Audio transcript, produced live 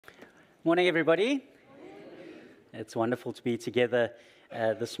Morning, everybody. It's wonderful to be together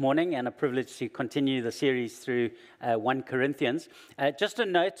this morning and a privilege to continue the series through 1 Corinthians. Just a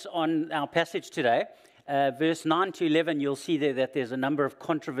note on our passage today, verse 9 to 11, you'll see there that there's a number of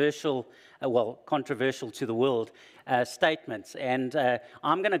controversial to the world statements, and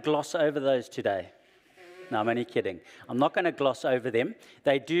I'm going to gloss over those today. No, I'm only kidding. I'm not going to gloss over them.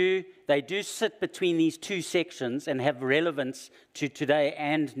 They do sit between these two sections and have relevance to today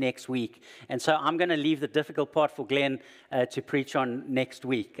and next week. And so I'm going to leave the difficult part for Glenn to preach on next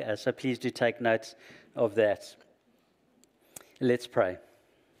week. So please do take note of that. Let's pray.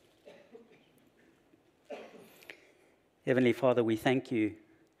 Heavenly Father, we thank you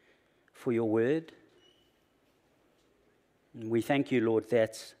for your word. And we thank you, Lord,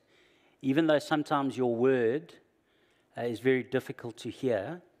 that even though sometimes your word is very difficult to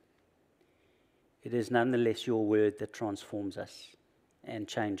hear, it is nonetheless your word that transforms us and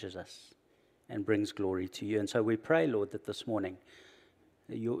changes us and brings glory to you. And so we pray, Lord, that this morning,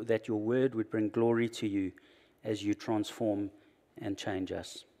 that your word would bring glory to you as you transform and change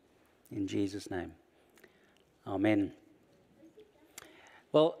us. In Jesus' name, amen.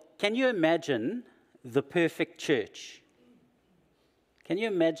 Well, can you imagine the perfect church? Can you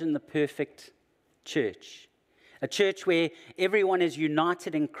imagine the perfect church? A church where everyone is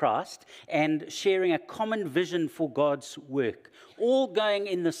united in Christ and sharing a common vision for God's work, all going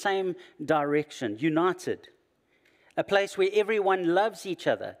in the same direction, united. A place where everyone loves each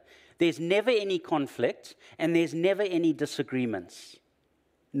other. There's never any conflict and there's never any disagreements.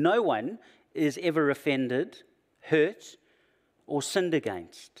 No one is ever offended, hurt, or sinned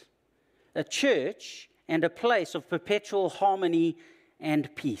against. A church and a place of perpetual harmony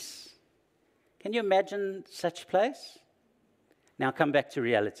and peace. Can you imagine such a place? Now come back to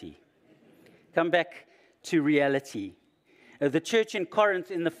reality. Come back to reality. The church in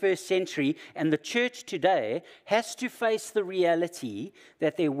Corinth in the first century and the church today has to face the reality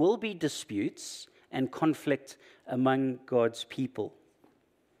that there will be disputes and conflict among God's people.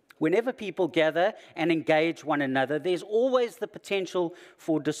 Whenever people gather and engage one another, there's always the potential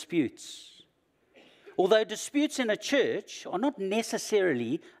for disputes. Although disputes in a church are not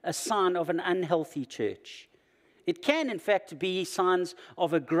necessarily a sign of an unhealthy church. It can, in fact, be signs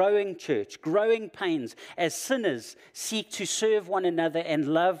of a growing church, growing pains as sinners seek to serve one another and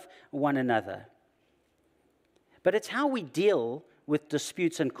love one another. But it's how we deal with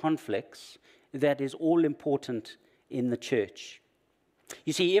disputes and conflicts that is all important in the church.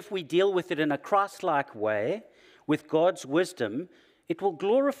 You see, if we deal with it in a Christ-like way, with God's wisdom, it will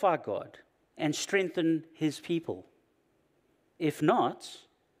glorify God and strengthen his people. If not,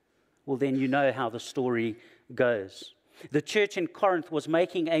 well, then you know how the story goes. The church in Corinth was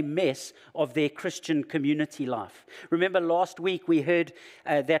making a mess of their Christian community life. Remember last week we heard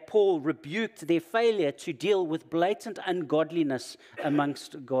that Paul rebuked their failure to deal with blatant ungodliness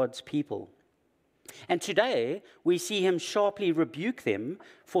amongst God's people. And today we see him sharply rebuke them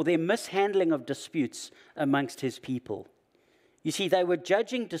for their mishandling of disputes amongst his people. You see, they were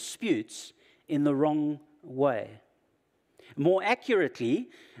judging disputes in the wrong way. More accurately,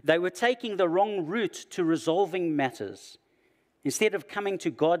 they were taking the wrong route to resolving matters. Instead of coming to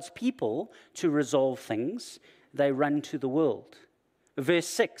God's people to resolve things, they run to the world. Verse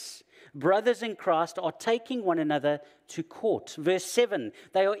 6, brothers in Christ are taking one another to court. Verse 7,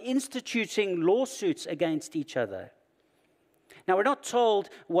 they are instituting lawsuits against each other. Now, we're not told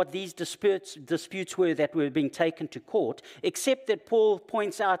what these disputes were that were being taken to court, except that Paul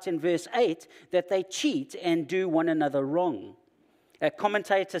points out in verse 8 that they cheat and do one another wrong.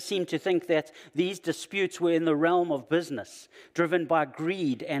 Commentators seem to think that these disputes were in the realm of business, driven by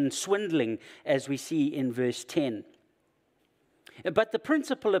greed and swindling, as we see in verse 10. But the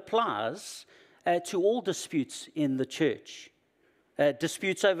principle applies to all disputes in the church.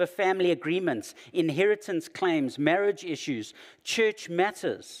 Disputes over family agreements, inheritance claims, marriage issues, church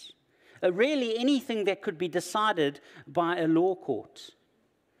matters. Really anything that could be decided by a law court.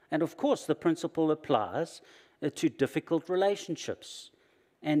 And of course, the principle applies to difficult relationships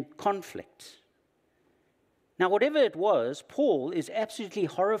and conflict. Now, whatever it was, Paul is absolutely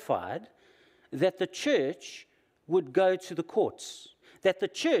horrified that the church would go to the courts, that the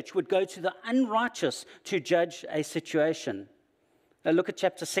church would go to the unrighteous to judge a situation. Look at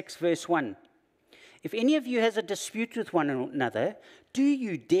chapter 6, verse 1. If any of you has a dispute with one another, do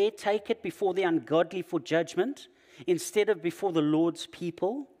you dare take it before the ungodly for judgment instead of before the Lord's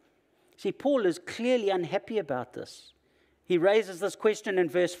people? See, Paul is clearly unhappy about this. He raises this question in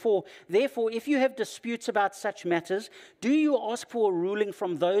verse 4. Therefore, if you have disputes about such matters, do you ask for a ruling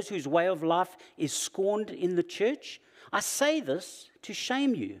from those whose way of life is scorned in the church? I say this to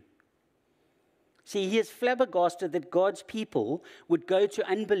shame you. See, he is flabbergasted that God's people would go to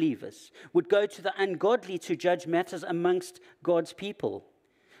unbelievers, would go to the ungodly to judge matters amongst God's people,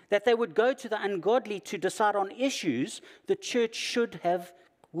 that they would go to the ungodly to decide on issues the church should have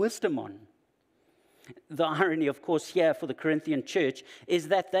wisdom on. The irony, of course, here for the Corinthian church is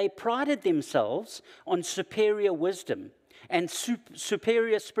that they prided themselves on superior wisdom and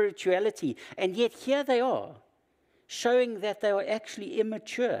superior spirituality, and yet here they are, showing that they are actually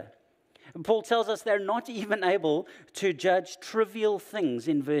immature. Paul tells us they're not even able to judge trivial things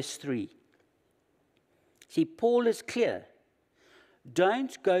in verse 3. See, Paul is clear.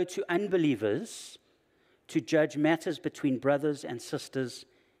 Don't go to unbelievers to judge matters between brothers and sisters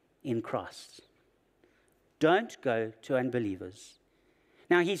in Christ. Don't go to unbelievers.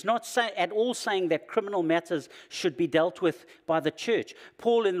 Now, he's not at all saying that criminal matters should be dealt with by the church.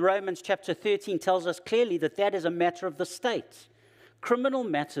 Paul in Romans chapter 13 tells us clearly that that is a matter of the state. Criminal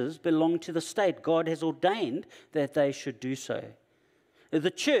matters belong to the state. God has ordained that they should do so.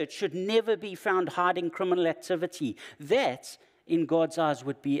 The church should never be found hiding criminal activity. That, in God's eyes,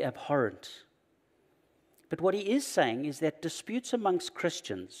 would be abhorrent. But what he is saying is that disputes amongst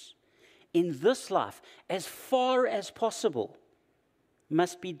Christians in this life, as far as possible,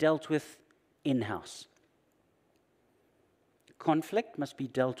 must be dealt with in-house. Conflict must be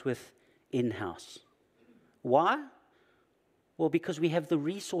dealt with in-house. Why? Well, because we have the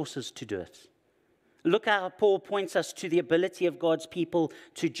resources to do it. Look how Paul points us to the ability of God's people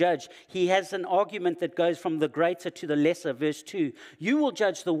to judge. He has an argument that goes from the greater to the lesser. Verse 2, you will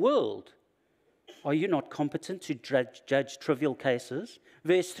judge the world. Are you not competent to judge trivial cases?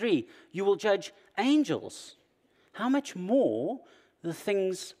 Verse 3, you will judge angels. How much more the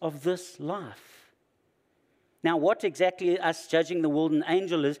things of this life? Now, what exactly us judging the world and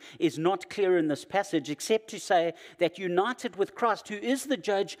angel is not clear in this passage, except to say that united with Christ, who is the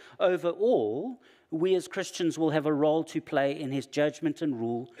judge over all, we as Christians will have a role to play in his judgment and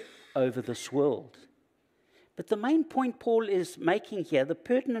rule over this world. But the main point Paul is making here, the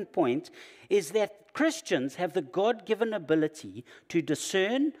pertinent point, is that Christians have the God-given ability to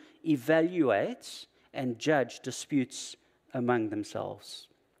discern, evaluate, and judge disputes among themselves.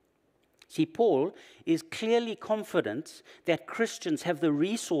 See, Paul is clearly confident that Christians have the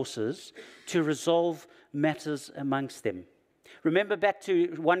resources to resolve matters amongst them. Remember back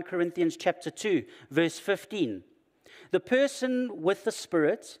to 1 Corinthians chapter 2, verse 15. The person with the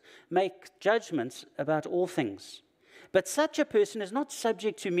Spirit makes judgments about all things. But such a person is not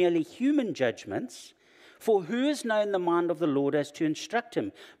subject to merely human judgments, for who has known the mind of the Lord as to instruct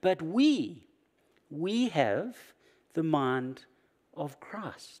him? But we have the mind of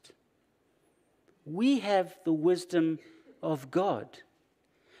Christ. We have the wisdom of God.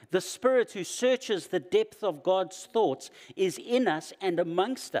 The Spirit who searches the depth of God's thoughts is in us and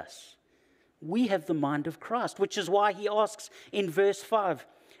amongst us. We have the mind of Christ, which is why he asks in verse 5,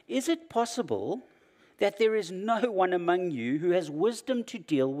 is it possible that there is no one among you who has wisdom to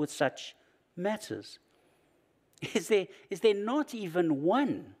deal with such matters? Is there not even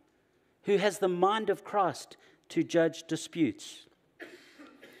one who has the mind of Christ to judge disputes?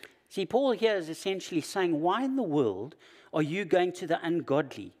 See, Paul here is essentially saying, why in the world are you going to the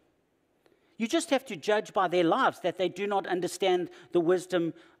ungodly? You just have to judge by their lives that they do not understand the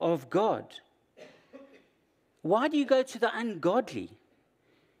wisdom of God. Why do you go to the ungodly?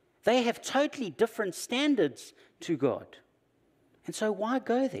 They have totally different standards to God. And so why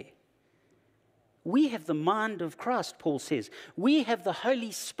go there? We have the mind of Christ, Paul says. We have the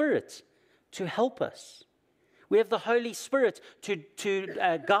Holy Spirit to help us. We have the Holy Spirit to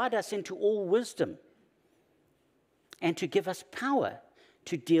guide us into all wisdom and to give us power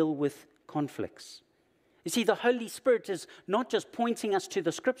to deal with conflicts. You see, the Holy Spirit is not just pointing us to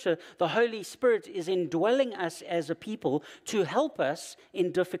the Scripture. The Holy Spirit is indwelling us as a people to help us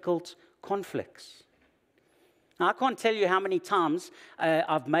in difficult conflicts. Now, I can't tell you how many times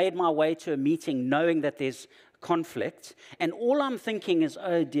I've made my way to a meeting knowing that there's conflict, and all I'm thinking is,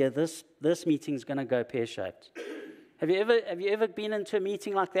 oh dear, this meeting's going to go pear-shaped. Have you ever been into a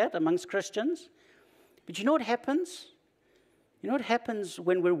meeting like that amongst Christians? But you know what happens? You know what happens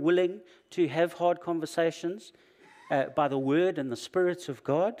when we're willing to have hard conversations by the Word and the Spirit of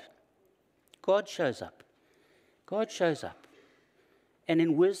God? God shows up. God shows up. And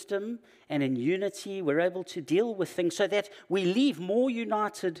in wisdom and in unity, we're able to deal with things so that we leave more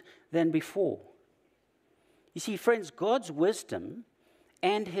united than before. You see, friends, God's wisdom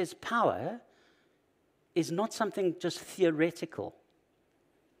and his power is not something just theoretical.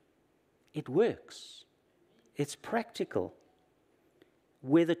 It works. It's practical.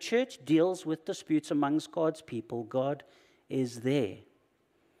 Where the church deals with disputes amongst God's people, God is there.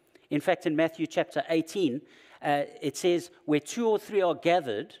 In fact, in Matthew chapter 18, it says, where 2 or 3 are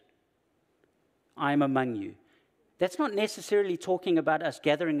gathered, I am among you. That's not necessarily talking about us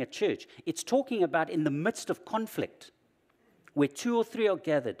gathering at church. It's talking about in the midst of conflict. Where 2 or 3 are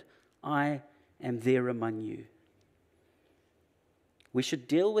gathered, I am there among you. We should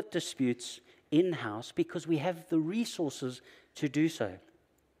deal with disputes in-house because we have the resources to do so.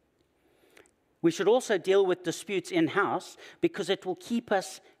 We should also deal with disputes in-house because it will keep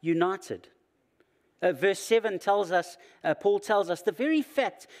us united. Verse 7 tells us, Paul tells us, the very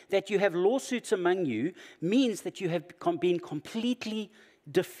fact that you have lawsuits among you means that you have been completely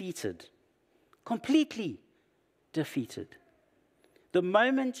defeated. Completely defeated. The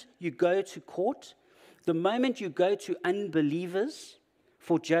moment you go to court, the moment you go to unbelievers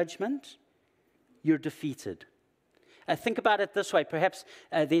for judgment, you're defeated. Think about it this way. Perhaps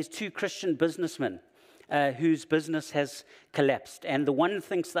there's 2 Christian businessmen whose business has collapsed. And the one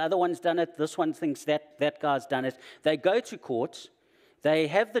thinks the other one's done it. This one thinks that guy's done it. They go to court. They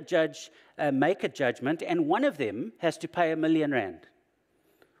have the judge make a judgment. And one of them has to pay R1 million.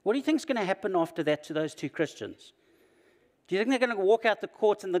 What do you think is going to happen after that to those 2 Christians? Do you think they're going to walk out the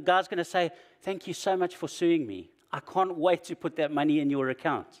court and the guy's going to say, thank you so much for suing me. I can't wait to put that money in your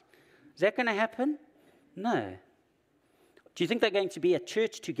account. Is that going to happen? No. Do you think they're going to be at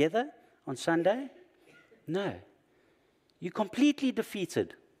church together on Sunday? No. You're completely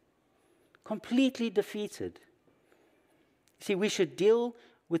defeated. Completely defeated. See, we should deal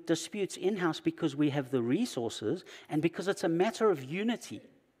with disputes in-house because we have the resources and because it's a matter of unity.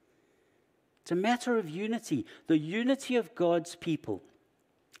 It's a matter of unity, the unity of God's people.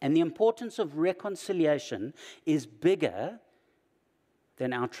 And the importance of reconciliation is bigger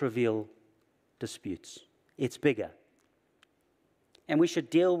than our trivial disputes. It's bigger. And we should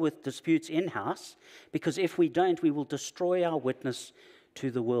deal with disputes in-house because if we don't, we will destroy our witness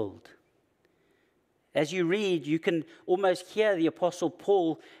to the world. As you read, you can almost hear the Apostle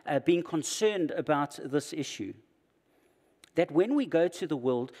Paul being concerned about this issue. That when we go to the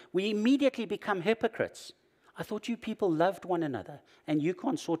world, we immediately become hypocrites. I thought you people loved one another, and you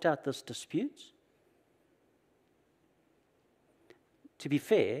can't sort out this dispute. To be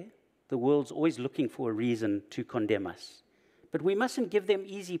fair, the world's always looking for a reason to condemn us. But we mustn't give them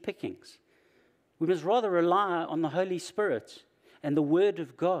easy pickings. We must rather rely on the Holy Spirit and the Word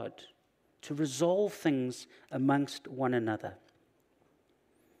of God to resolve things amongst one another.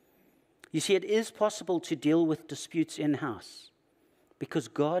 You see, it is possible to deal with disputes in-house because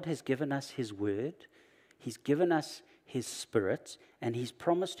God has given us His Word, He's given us His Spirit, and He's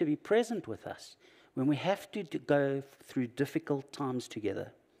promised to be present with us when we have to go through difficult times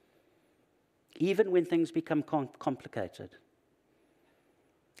together, even when things become complicated.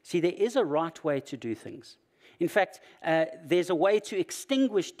 See, there is a right way to do things. In fact, there's a way to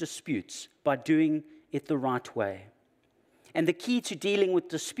extinguish disputes by doing it the right way. And the key to dealing with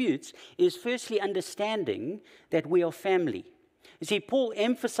disputes is firstly understanding that we are family. You see, Paul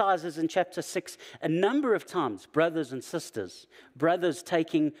emphasizes in chapter 6 a number of times, brothers and sisters, brothers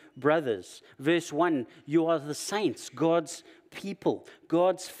taking brothers. Verse 1, you are the saints, God's people,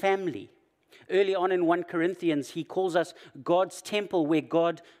 God's family. Early on in 1 Corinthians, he calls us God's temple where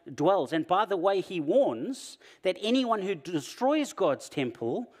God dwells. And by the way, he warns that anyone who destroys God's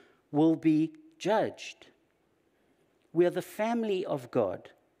temple will be judged. We are the family of God.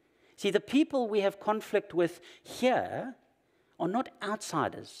 See, the people we have conflict with here are not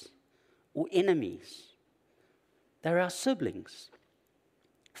outsiders or enemies. They're our siblings,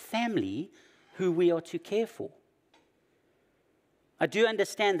 family who we are to care for. I do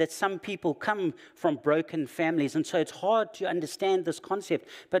understand that some people come from broken families, and so it's hard to understand this concept.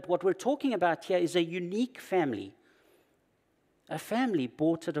 But what we're talking about here is a unique family, a family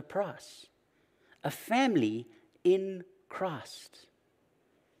bought at a price, a family in Christ.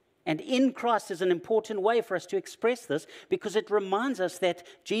 And in Christ is an important way for us to express this because it reminds us that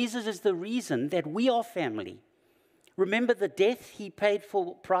Jesus is the reason that we are family. Remember the death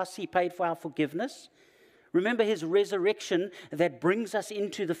price he paid for our forgiveness. Remember his resurrection that brings us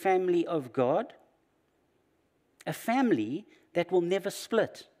into the family of God. A family that will never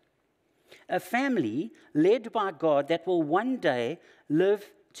split. A family led by God that will one day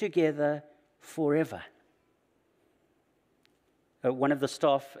live together forever. One of the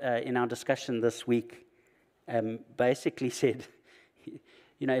staff in our discussion this week basically said,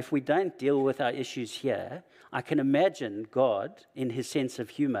 you know, if we don't deal with our issues here, I can imagine God, in his sense of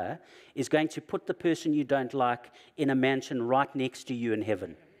humor, is going to put the person you don't like in a mansion right next to you in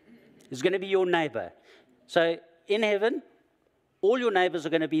heaven. It's going to be your neighbor. So in heaven, all your neighbors are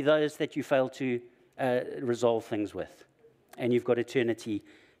going to be those that you fail to resolve things with. And you've got eternity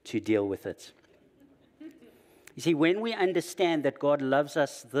to deal with it. You see, when we understand that God loves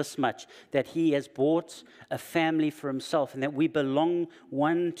us this much, that he has bought a family for himself and that we belong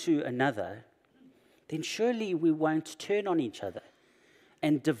one to another, then surely we won't turn on each other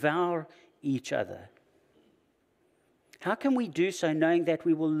and devour each other. How can we do so knowing that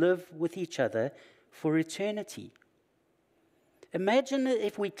we will live with each other for eternity? Imagine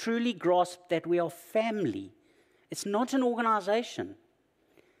if we truly grasp that we are family. It's not an organization.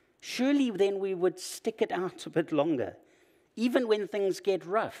 Surely then we would stick it out a bit longer, even when things get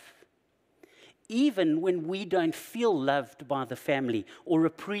rough, even when we don't feel loved by the family or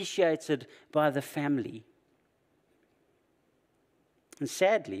appreciated by the family. And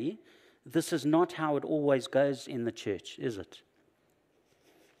sadly, this is not how it always goes in the church, is it?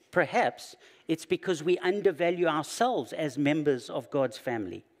 Perhaps it's because we undervalue ourselves as members of God's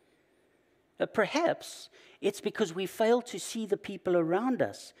family. Perhaps it's because we fail to see the people around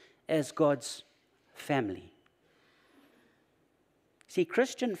us as God's family. See,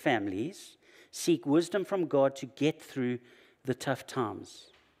 Christian families seek wisdom from God to get through the tough times.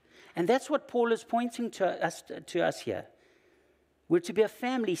 And that's what Paul is pointing to us here. We're to be a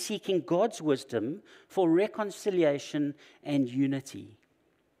family seeking God's wisdom for reconciliation and unity.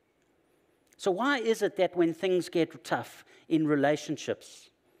 So why is it that when things get tough in relationships,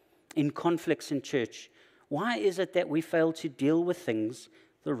 in conflicts in church, why is it that we fail to deal with things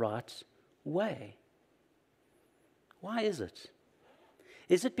the right way? Why is it?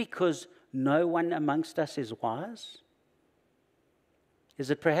 Is it because no one amongst us is wise?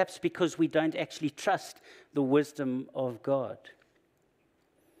 Is it perhaps because we don't actually trust the wisdom of God?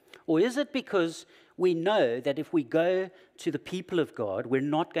 Or is it because we know that if we go to the people of God, we're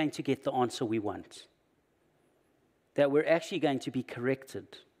not going to get the answer we want? That we're actually going to be corrected.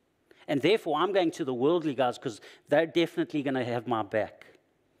 And therefore, I'm going to the worldly guys because they're definitely going to have my back.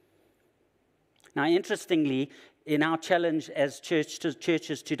 Now, interestingly, in our challenge as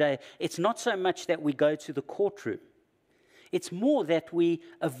churches today, it's not so much that we go to the courtroom. It's more that we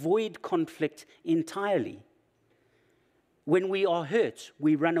avoid conflict entirely. When we are hurt,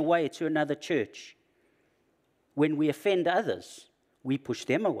 we run away to another church. When we offend others, we push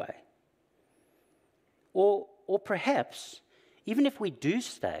them away. Or perhaps, even if we do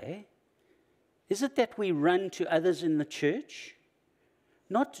stay, is it that we run to others in the church?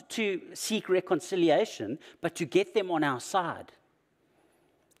 Not to seek reconciliation, but to get them on our side.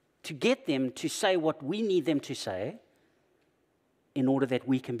 To get them to say what we need them to say in order that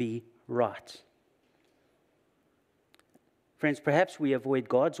we can be right. Friends, perhaps we avoid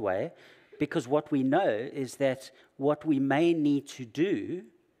God's way because what we know is that what we may need to do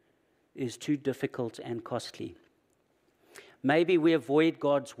is too difficult and costly. Maybe we avoid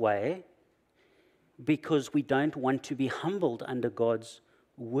God's way because we don't want to be humbled under God's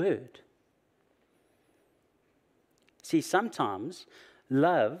word. See, sometimes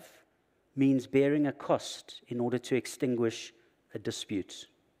love means bearing a cost in order to extinguish a dispute.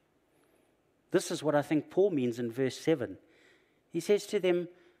 This is what I think Paul means in verse 7. He says to them,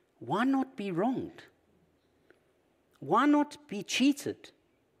 why not be wronged? Why not be cheated?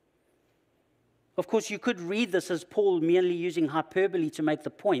 Of course, you could read this as Paul merely using hyperbole to make the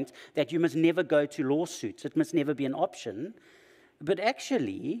point that you must never go to lawsuits. It must never be an option. But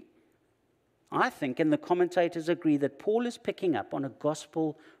actually, I think, and the commentators agree, that Paul is picking up on a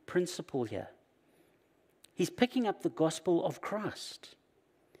gospel principle here. He's picking up the gospel of Christ.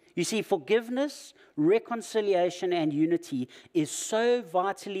 You see, forgiveness, reconciliation, and unity is so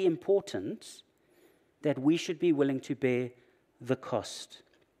vitally important that we should be willing to bear the cost.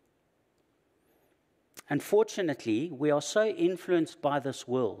 Unfortunately, we are so influenced by this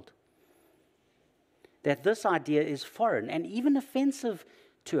world that this idea is foreign and even offensive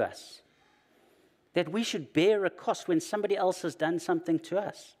to us, that we should bear a cost when somebody else has done something to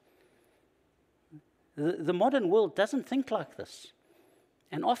us. The modern world doesn't think like this.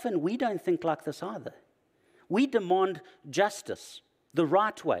 And often we don't think like this either. We demand justice the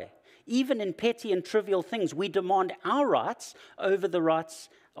right way. Even in petty and trivial things, we demand our rights over the rights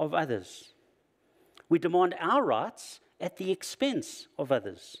of others. We demand our rights at the expense of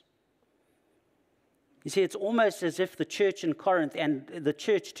others. You see, it's almost as if the church in Corinth and the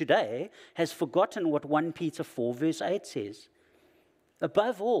church today has forgotten what 1 Peter 4 verse 8 says.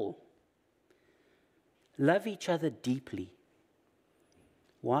 Above all, love each other deeply.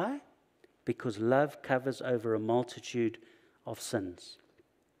 Why? Because love covers over a multitude of sins.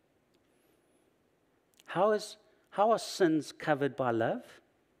 How are sins covered by love?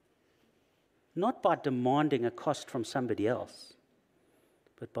 Not by demanding a cost from somebody else,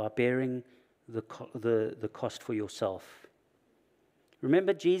 but by bearing the cost for yourself.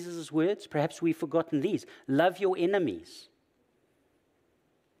 Remember Jesus' words? Perhaps we've forgotten these. Love your enemies.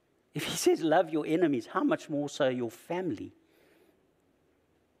 If he says love your enemies, how much more so your family?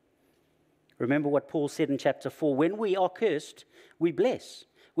 Remember what Paul said in chapter 4. When we are cursed, we bless.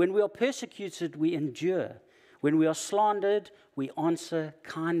 When we are persecuted, we endure. When we are slandered, we answer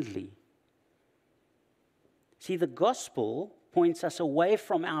kindly. See, the gospel points us away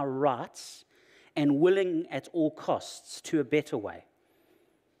from our rights and willing at all costs to a better way.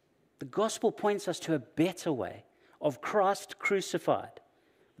 The gospel points us to a better way of Christ crucified,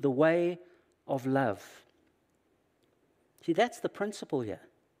 the way of love. See, that's the principle here.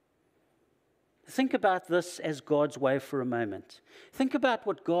 Think about this as God's way for a moment. Think about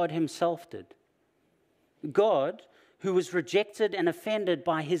what God himself did. God, who was rejected and offended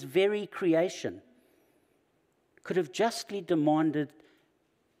by his very creation, could have justly demanded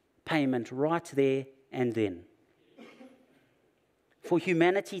payment right there and then. For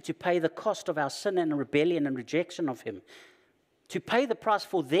humanity to pay the cost of our sin and rebellion and rejection of him, to pay the price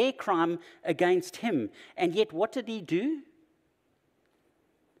for their crime against him. And yet, what did he do?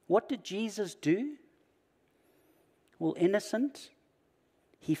 What did Jesus do? Well, innocent,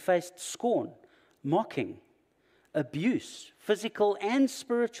 he faced scorn, mocking, abuse, physical and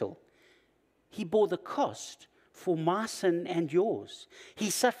spiritual. He bore the cost for my sin and yours. He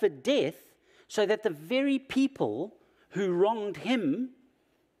suffered death so that the very people who wronged him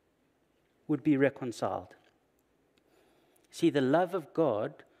would be reconciled. See, the love of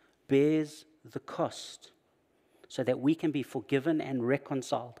God bears the cost so that we can be forgiven and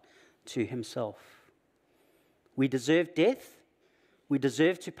reconciled to himself. We deserve death. We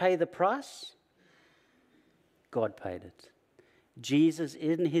deserve to pay the price. God paid it. Jesus,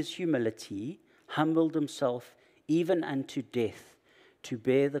 in his humility, humbled himself even unto death to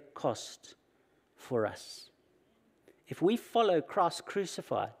bear the cost for us. If we follow Christ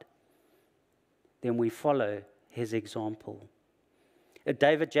crucified, then we follow his example.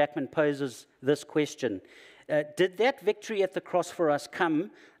 David Jackman poses this question. Did that victory at the cross for us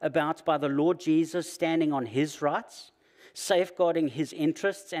come about by the Lord Jesus standing on his rights, safeguarding his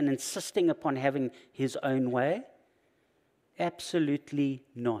interests and insisting upon having his own way? Absolutely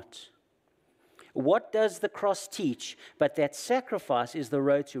not. What does the cross teach but that sacrifice is the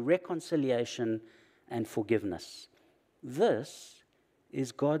road to reconciliation and forgiveness? This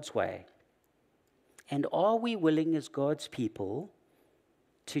is God's way. And are we willing as God's people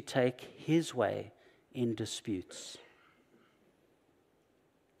to take his way in disputes?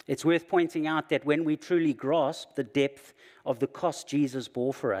 It's worth pointing out that when we truly grasp the depth of the cost Jesus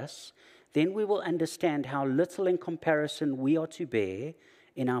bore for us, then we will understand how little in comparison we are to bear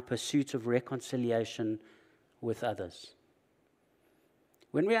in our pursuit of reconciliation with others.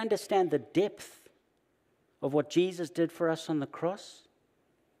 When we understand the depth of what Jesus did for us on the cross,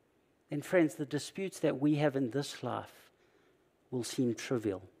 then friends, the disputes that we have in this life will seem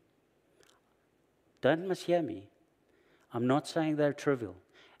trivial. Don't mishear me. I'm not saying they're trivial.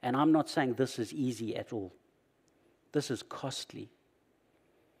 And I'm not saying this is easy at all. This is costly.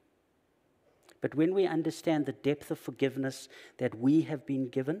 But when we understand the depth of forgiveness that we have been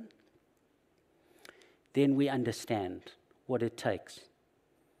given, then we understand what it takes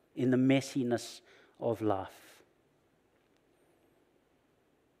in the messiness of life.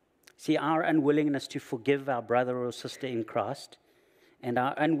 See, our unwillingness to forgive our brother or sister in Christ and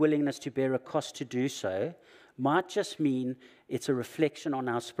our unwillingness to bear a cost to do so might just mean it's a reflection on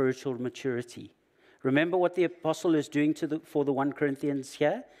our spiritual maturity. Remember what the apostle is doing for the 1 Corinthians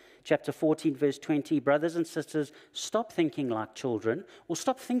here? Chapter 14, verse 20. Brothers and sisters, stop thinking like children, or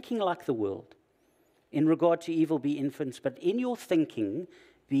stop thinking like the world. In regard to evil, be infants, but in your thinking,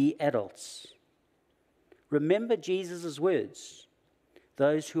 be adults. Remember Jesus' words.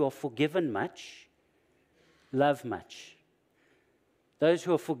 Those who are forgiven much, love much. Those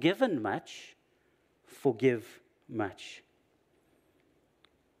who are forgiven much, forgive much.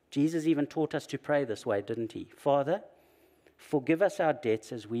 Jesus even taught us to pray this way, didn't he? Father, forgive us our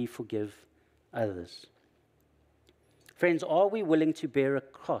debts as we forgive others. Friends, are we willing to bear a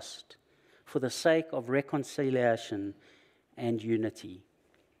cost for the sake of reconciliation and unity?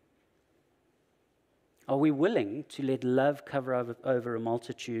 Are we willing to let love cover over a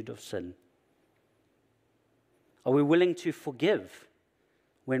multitude of sin? Are we willing to forgive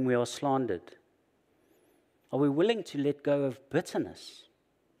when we are slandered? Are we willing to let go of bitterness?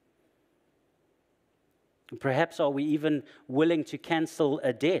 Perhaps are we even willing to cancel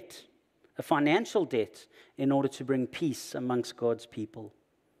a debt, a financial debt, in order to bring peace amongst God's people?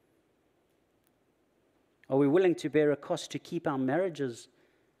 Are we willing to bear a cost to keep our marriages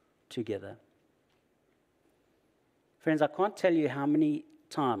together? Friends, I can't tell you how many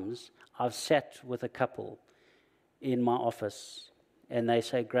times I've sat with a couple in my office and they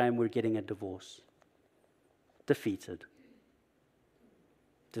say, Graham, we're getting a divorce. Defeated.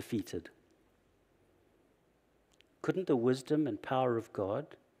 Defeated. Couldn't the wisdom and power of God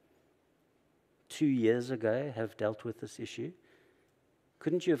 2 years ago have dealt with this issue?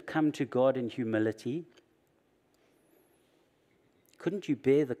 Couldn't you have come to God in humility? Couldn't you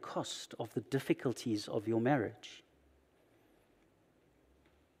bear the cost of the difficulties of your marriage?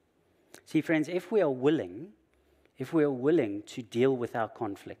 See, friends, if we are willing to deal with our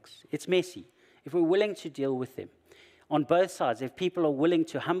conflicts, it's messy. If we're willing to deal with them, on both sides, if people are willing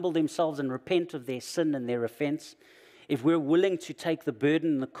to humble themselves and repent of their sin and their offense, if we're willing to take the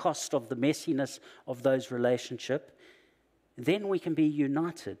burden and the cost of the messiness of those relationships, then we can be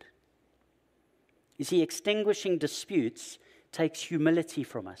united. You see, extinguishing disputes takes humility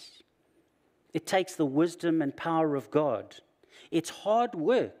from us. It takes the wisdom and power of God. It's hard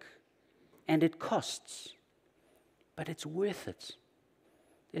work and it costs, but it's worth it.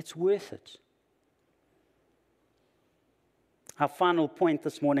 It's worth it. Our final point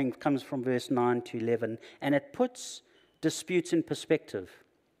this morning comes from verse 9 to 11, and it puts disputes in perspective.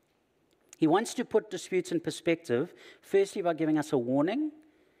 He wants to put disputes in perspective, firstly by giving us a warning,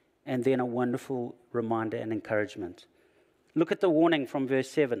 and then a wonderful reminder and encouragement. Look at the warning from verse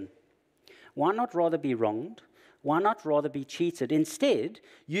 7. Why not rather be wronged? Why not rather be cheated? Instead,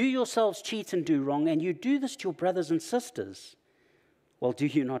 you yourselves cheat and do wrong, and you do this to your brothers and sisters. Well, do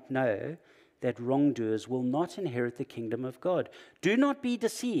you not know that wrongdoers will not inherit the kingdom of God? Do not be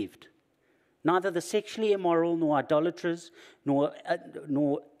deceived. Neither the sexually immoral, nor idolaters, nor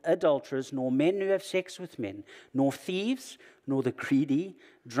adulterers, nor men who have sex with men, nor thieves, nor the greedy,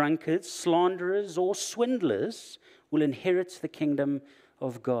 drunkards, slanderers, or swindlers will inherit the kingdom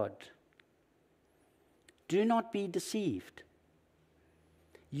of God. Do not be deceived.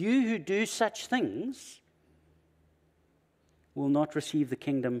 You who do such things will not receive the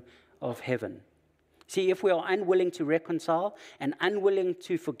kingdom of heaven. See, if we are unwilling to reconcile and unwilling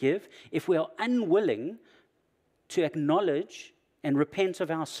to forgive, if we are unwilling to acknowledge and repent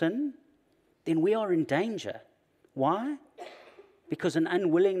of our sin, then we are in danger. Why? Because an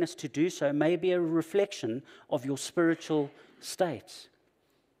unwillingness to do so may be a reflection of your spiritual state.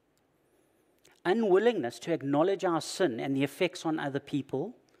 Unwillingness to acknowledge our sin and the effects on other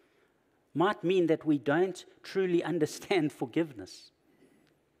people might mean that we don't truly understand forgiveness,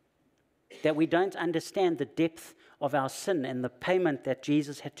 that we don't understand the depth of our sin and the payment that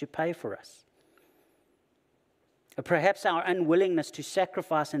Jesus had to pay for us. Perhaps our unwillingness to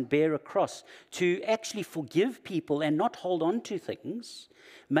sacrifice and bear a cross, to actually forgive people and not hold on to things,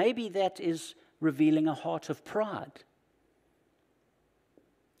 maybe that is revealing a heart of pride,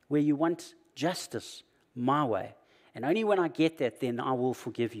 where you want justice my way, and only when I get that, then I will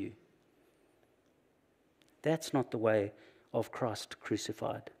forgive you. That's not the way of Christ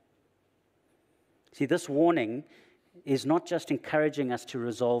crucified. See, this warning is not just encouraging us to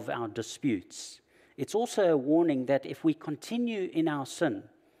resolve our disputes. It's also a warning that if we continue in our sin,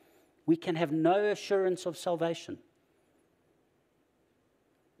 we can have no assurance of salvation.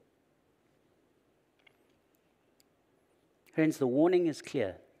 Friends, the warning is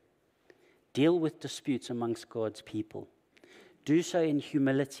clear. Deal with disputes amongst God's people. Do so in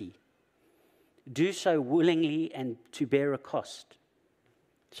humility. Do so willingly and to bear a cost,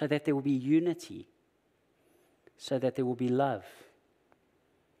 so that there will be unity, so that there will be love.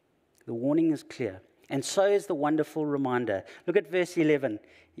 The warning is clear. And so is the wonderful reminder. Look at verse 11.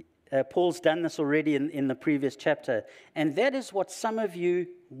 Paul's done this already in the previous chapter. And that is what some of you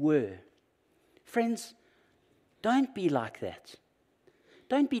were. Friends, don't be like that.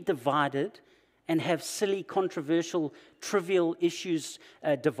 Don't be divided and have silly, controversial, trivial issues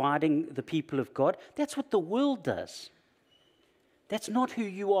dividing the people of God. That's what the world does. That's not who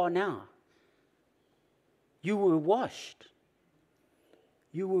you are now. You were washed.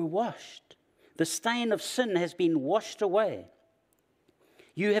 You were washed. The stain of sin has been washed away.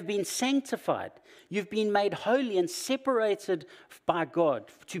 You have been sanctified. You've been made holy and separated by God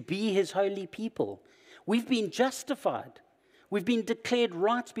to be His holy people. We've been justified. We've been declared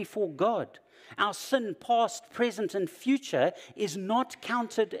right before God. Our sin, past, present, and future, is not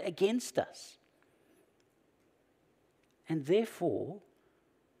counted against us. And therefore,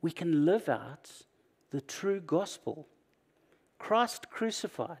 we can live out the true gospel. Christ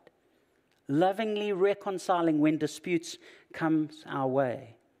crucified, lovingly reconciling when disputes comes our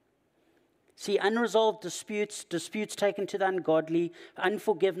way. See, unresolved disputes taken to the ungodly,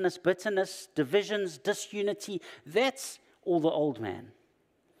 unforgiveness, bitterness, divisions, disunity, that's all the old man.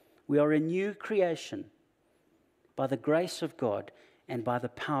 We are a new creation by the grace of God, and by the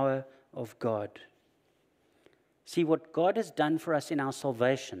power of God. See, what God has done for us in our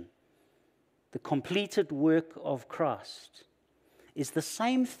salvation, the completed work of Christ, is the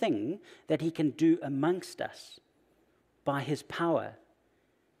same thing that he can do amongst us by his power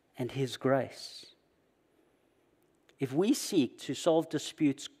and his grace. If we seek to solve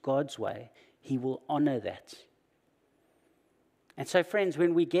disputes God's way, he will honor that. And so, friends,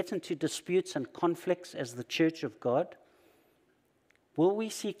 when we get into disputes and conflicts as the church of God, will we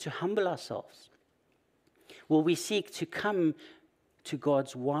seek to humble ourselves? Will we seek to come to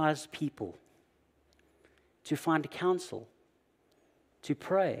God's wise people, to find counsel, to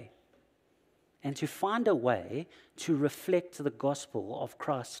pray, and to find a way to reflect the gospel of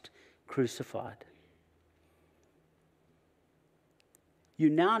Christ crucified? You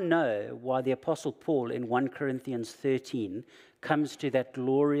now know why the Apostle Paul in 1 Corinthians 13 comes to that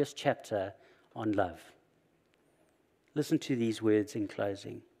glorious chapter on love. Listen to these words in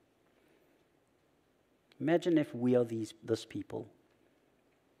closing. Imagine if we are this people.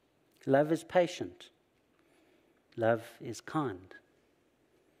 Love is patient. Love is kind.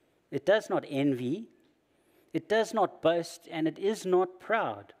 It does not envy. It does not boast, and it is not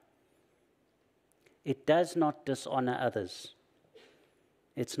proud. It does not dishonor others.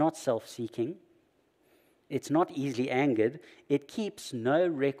 It's not self-seeking. It's not easily angered. It keeps no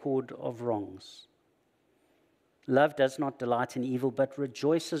record of wrongs. Love does not delight in evil, but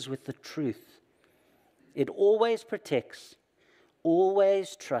rejoices with the truth. It always protects,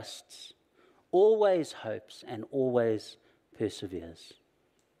 always trusts, always hopes, and always perseveres.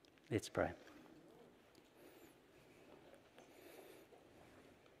 Let's pray.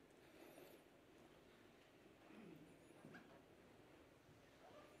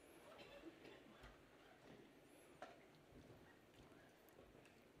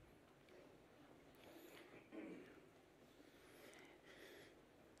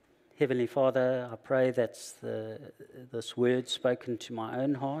 Heavenly Father, I pray that this word spoken to my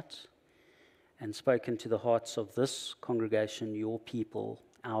own heart and spoken to the hearts of this congregation, your people,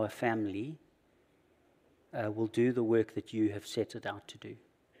 our family, will do the work that you have set it out to do.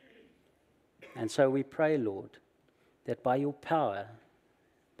 And so we pray, Lord, that by your power,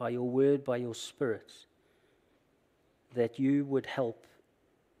 by your word, by your Spirit, that you would help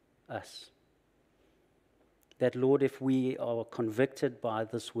us. That, Lord, if we are convicted by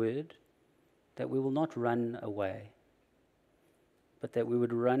this word, that we will not run away, but that we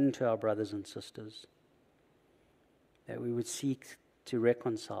would run to our brothers and sisters, that we would seek to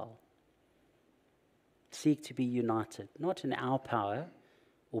reconcile, seek to be united, not in our power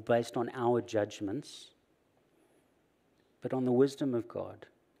or based on our judgments, but on the wisdom of God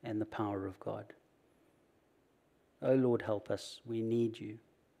and the power of God. Oh Lord, help us. We need you.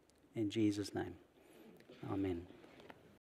 In Jesus' name. Amen.